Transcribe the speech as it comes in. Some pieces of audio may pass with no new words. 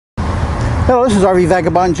Hello, this is RV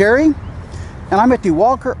Vagabond Jerry, and I'm at the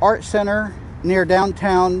Walker Art Center near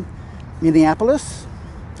downtown Minneapolis.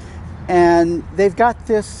 And they've got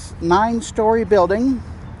this 9-story building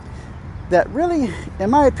that really, in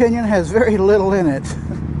my opinion, has very little in it.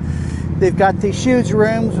 They've got these huge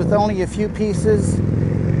rooms with only a few pieces,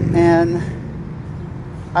 and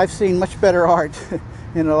I've seen much better art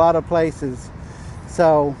in a lot of places.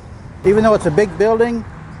 So even though it's a big building,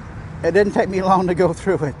 it didn't take me long to go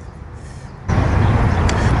through it.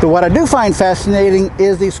 But what I do find fascinating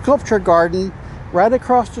is the sculpture garden right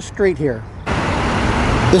across the street here.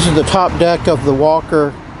 This is the top deck of the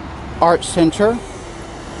Walker Art Center.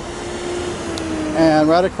 And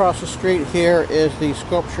right across the street here is the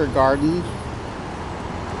sculpture garden.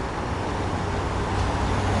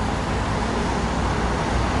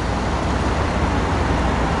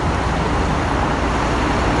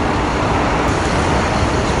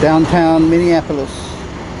 Downtown Minneapolis.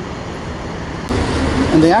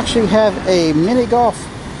 And they actually have a mini golf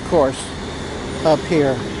course up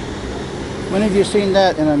here. When have you seen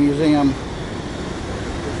that in a museum?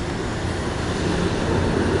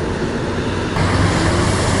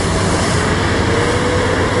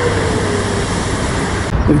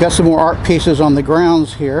 We've got some more art pieces on the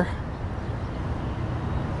grounds here.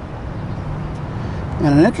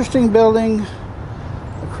 And an interesting building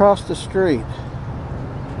across the street.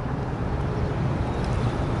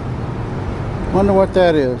 Wonder what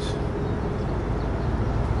that is.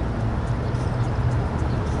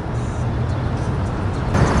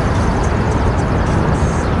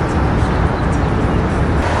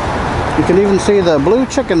 You can even see the blue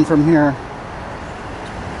chicken from here.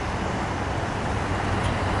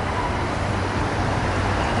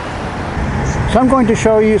 So I'm going to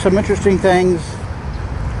show you some interesting things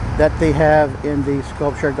that they have in the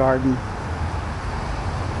sculpture garden.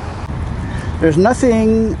 There's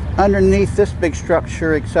nothing underneath this big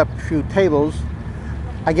structure except a few tables.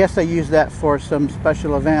 I guess they use that for some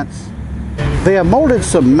special events. They have molded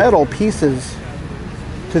some metal pieces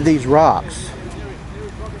to these rocks.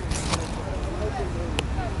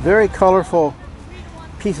 Very colorful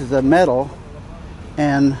pieces of metal,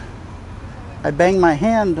 and I banged my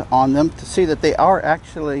hand on them to see that they are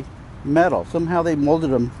actually metal. Somehow they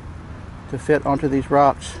molded them to fit onto these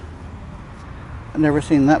rocks. I've never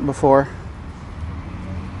seen that before.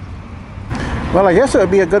 Well, I guess it would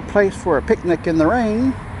be a good place for a picnic in the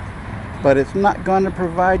rain, but it's not going to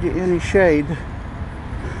provide you any shade.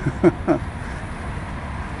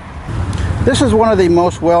 This is one of the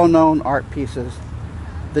most well-known art pieces,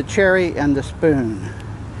 the cherry and the spoon,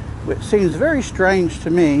 which seems very strange to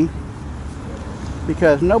me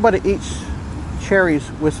because nobody eats cherries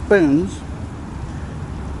with spoons,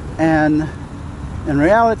 and in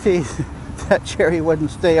reality that cherry wouldn't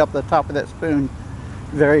stay up the top of that spoon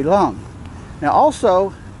very long. Now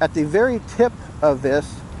also, at the very tip of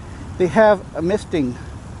this, they have a misting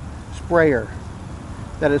sprayer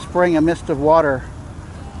that is spraying a mist of water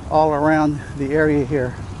all around the area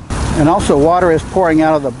here. And also water is pouring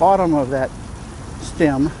out of the bottom of that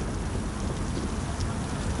stem,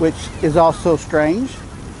 which is also strange.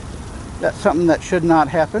 That's something that should not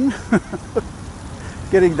happen.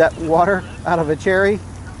 Getting that water out of a cherry.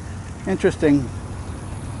 Interesting.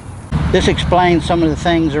 This explains some of the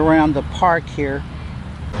things around the park here.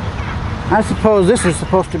 I suppose this is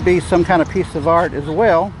supposed to be some kind of piece of art as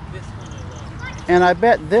well. And I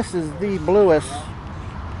bet this is the bluest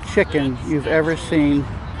chicken you've ever seen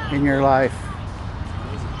in your life.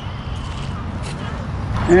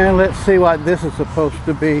 And let's see what this is supposed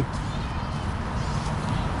to be.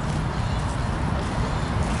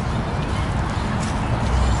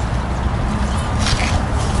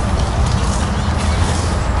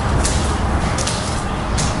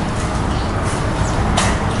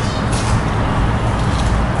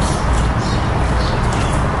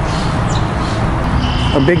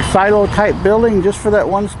 A big silo type building just for that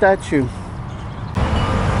one statue.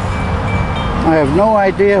 I have no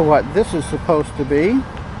idea what this is supposed to be.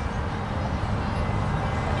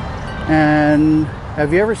 And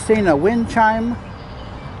have you ever seen a wind chime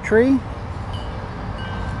tree?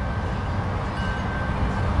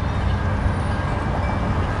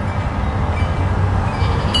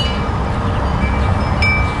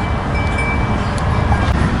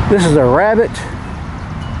 This is a rabbit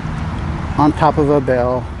on top of a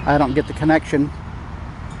bell. I don't get the connection.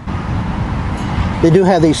 They do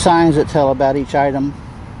have these signs that tell about each item.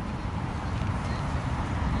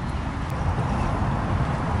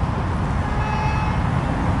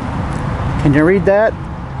 Can you read that?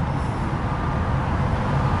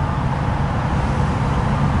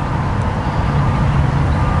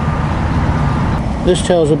 This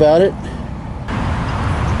tells about it.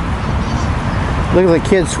 Look at the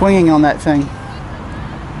kids swinging on that thing.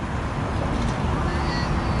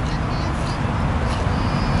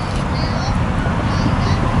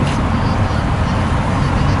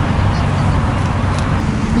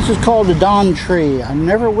 This is called a Dawn tree. I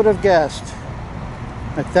never would have guessed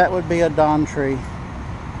that that would be a Dawn tree.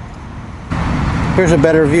 Here's a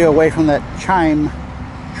better view away from that chime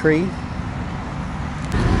tree.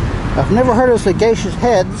 I've never heard of sagacious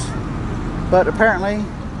heads, but apparently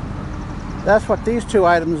that's what these two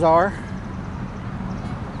items are.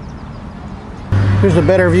 Here's a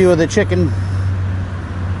better view of the chicken.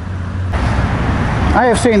 I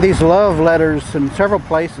have seen these love letters in several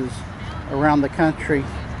places around the country,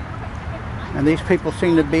 and these people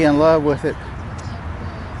seem to be in love with it.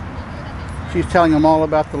 She's telling them all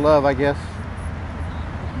about the love, I guess.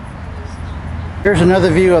 Here's another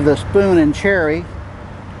view of the spoon and cherry,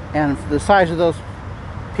 and the size of those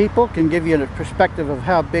people can give you a perspective of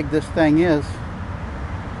how big this thing is.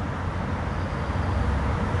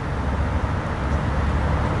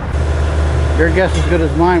 Your guess is as good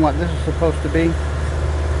as mine what this is supposed to be.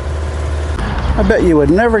 I bet you would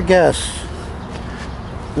never guess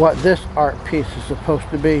what this art piece is supposed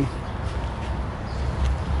to be.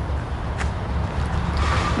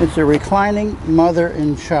 It's a reclining mother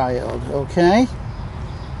and child, okay?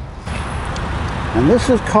 And this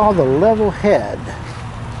is called the level head,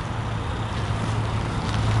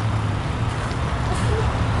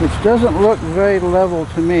 which doesn't look very level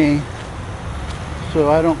to me, so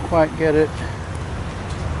I don't quite get it.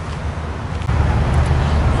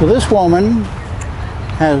 So this woman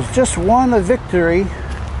has just won a victory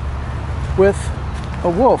with a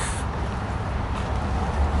wolf.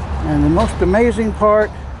 And the most amazing part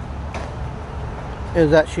is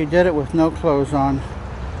that she did it with no clothes on.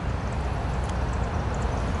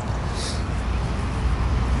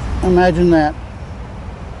 Imagine that.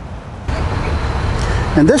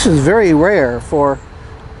 And this is very rare for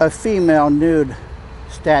a female nude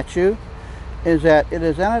statue, is that it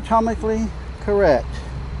is anatomically correct.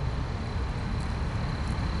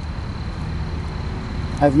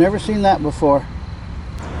 I've never seen that before.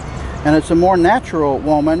 And it's a more natural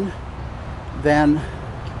woman than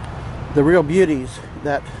the real beauties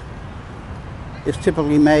that is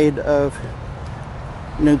typically made of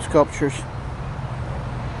nude sculptures.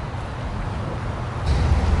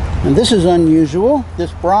 And this is unusual.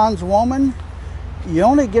 This bronze woman, you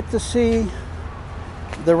only get to see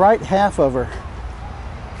the right half of her.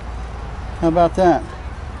 How about that?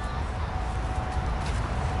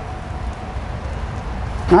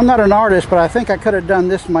 I'm not an artist, but I think I could have done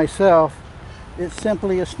this myself. It's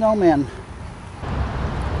simply a snowman.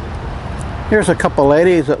 Here's a couple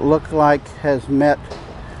ladies that look like has met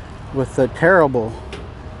with a terrible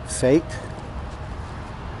fate.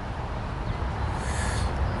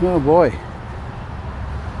 Oh boy.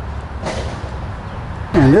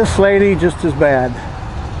 And this lady just as bad.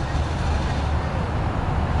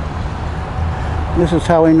 This is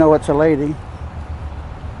how we know it's a lady.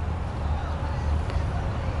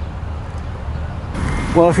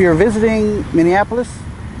 Well, if you're visiting Minneapolis,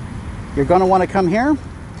 you're going to want to come here.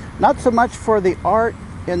 Not so much for the art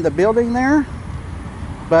in the building there,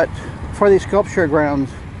 but for the sculpture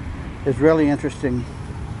grounds is really interesting.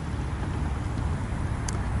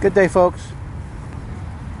 Good day, folks.